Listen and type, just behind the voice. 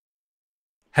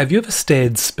Have you ever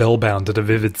stared spellbound at a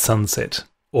vivid sunset,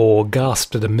 or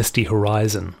gasped at a misty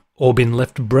horizon, or been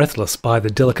left breathless by the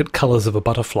delicate colours of a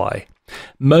butterfly?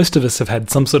 Most of us have had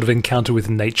some sort of encounter with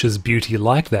nature's beauty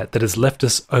like that has left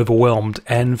us overwhelmed,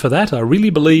 and for that I really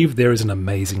believe there is an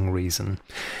amazing reason.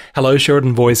 Hello,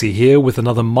 Sheridan Voisey here with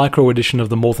another micro edition of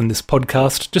the More Than This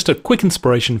podcast, just a quick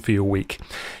inspiration for your week.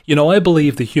 You know, I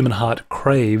believe the human heart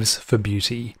craves for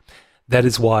beauty. That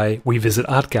is why we visit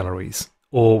art galleries,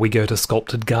 or we go to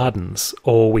sculpted gardens,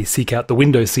 or we seek out the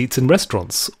window seats in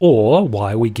restaurants, or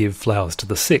why we give flowers to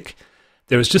the sick.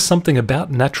 There is just something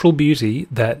about natural beauty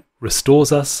that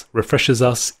restores us, refreshes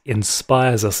us,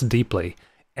 inspires us deeply.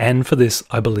 And for this,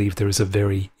 I believe there is a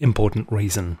very important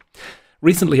reason.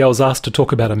 Recently, I was asked to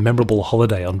talk about a memorable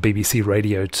holiday on BBC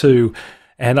Radio 2,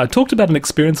 and I talked about an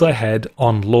experience I had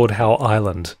on Lord Howe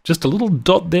Island, just a little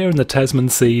dot there in the Tasman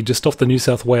Sea, just off the New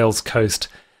South Wales coast.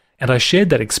 And I shared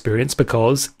that experience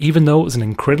because, even though it was an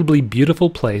incredibly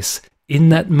beautiful place, in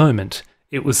that moment,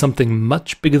 it was something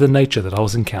much bigger than nature that I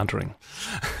was encountering.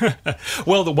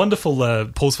 Well, the wonderful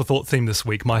Pause for Thought theme this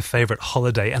week, my favourite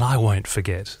holiday, and I won't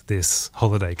forget this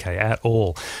holiday, Kay, at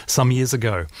all. Some years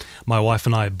ago, my wife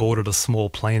and I boarded a small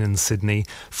plane in Sydney,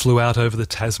 flew out over the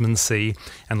Tasman Sea,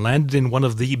 and landed in one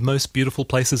of the most beautiful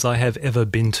places I have ever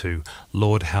been to,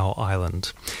 Lord Howe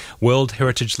Island. World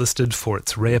Heritage listed for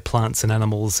its rare plants and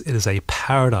animals, it is a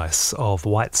paradise of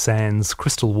white sands,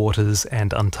 crystal waters,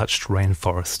 and untouched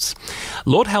rainforests.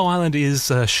 Lord Howe Island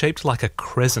is shaped like a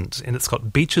crescent, and it's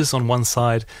got beaches on one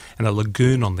side and a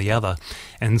lagoon on the other.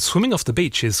 And swimming off the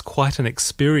beach is quite an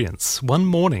experience. One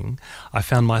morning, I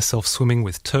found myself swimming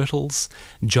with turtles,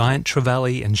 giant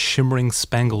trevally and shimmering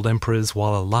spangled emperors,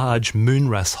 while a large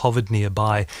moonwrasse hovered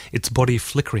nearby, its body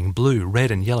flickering blue,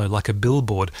 red and yellow like a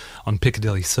billboard on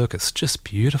Piccadilly Circus. Just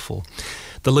beautiful.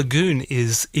 The lagoon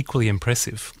is equally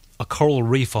impressive. A coral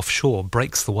reef offshore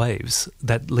breaks the waves.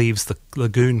 That leaves the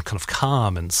lagoon kind of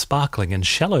calm and sparkling and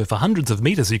shallow for hundreds of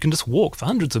metres. You can just walk for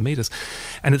hundreds of metres.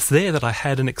 And it's there that I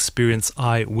had an experience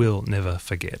I will never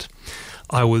forget.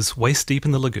 I was waist deep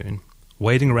in the lagoon,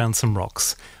 wading around some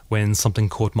rocks, when something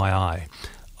caught my eye.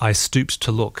 I stooped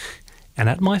to look, and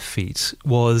at my feet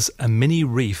was a mini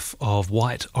reef of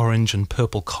white, orange and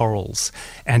purple corals,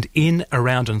 and in,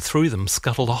 around and through them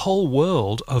scuttled a whole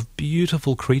world of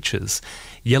beautiful creatures.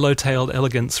 Yellow-tailed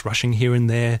elegants rushing here and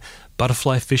there,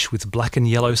 butterfly fish with black and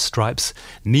yellow stripes,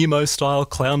 Nemo-style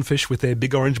clownfish with their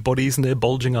big orange bodies and their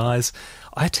bulging eyes.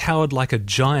 I towered like a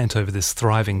giant over this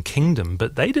thriving kingdom,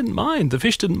 but they didn't mind. The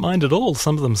fish didn't mind at all.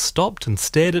 Some of them stopped and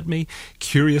stared at me,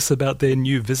 curious about their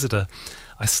new visitor.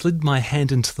 I slid my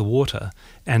hand into the water,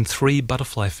 and 3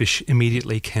 butterfly fish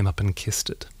immediately came up and kissed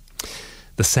it.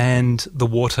 The sand, the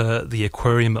water, the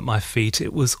aquarium at my feet,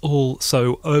 it was all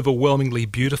so overwhelmingly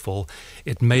beautiful,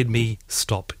 it made me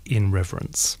stop in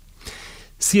reverence.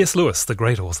 C.S. Lewis, the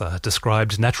great author,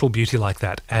 described natural beauty like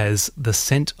that as the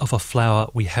scent of a flower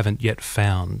we haven't yet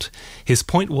found. His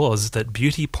point was that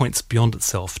beauty points beyond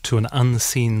itself to an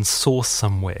unseen source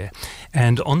somewhere,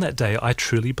 and on that day I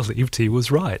truly believed he was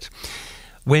right.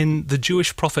 When the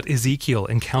Jewish prophet Ezekiel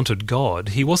encountered God,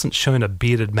 he wasn't shown a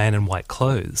bearded man in white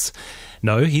clothes.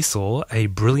 No, he saw a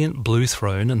brilliant blue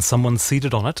throne and someone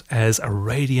seated on it as a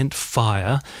radiant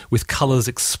fire with colours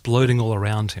exploding all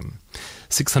around him.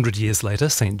 600 years later,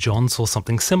 St. John saw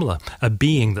something similar, a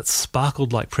being that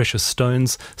sparkled like precious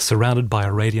stones surrounded by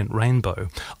a radiant rainbow.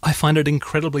 I find it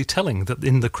incredibly telling that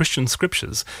in the Christian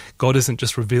scriptures, God isn't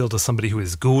just revealed as somebody who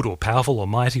is good or powerful or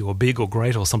mighty or big or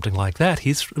great or something like that.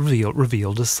 He's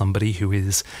revealed as somebody who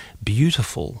is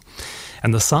beautiful.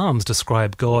 And the Psalms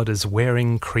describe God as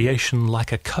wearing creation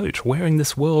like a coat, wearing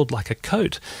this world like a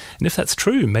coat. And if that's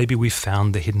true, maybe we've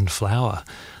found the hidden flower.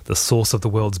 The source of the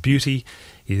world's beauty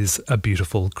is a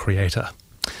beautiful creator.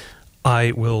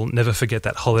 I will never forget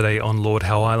that holiday on Lord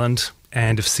Howe Island,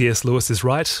 and if C.S. Lewis is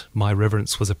right, my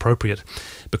reverence was appropriate,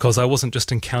 because I wasn't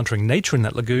just encountering nature in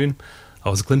that lagoon, I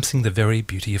was glimpsing the very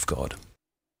beauty of God.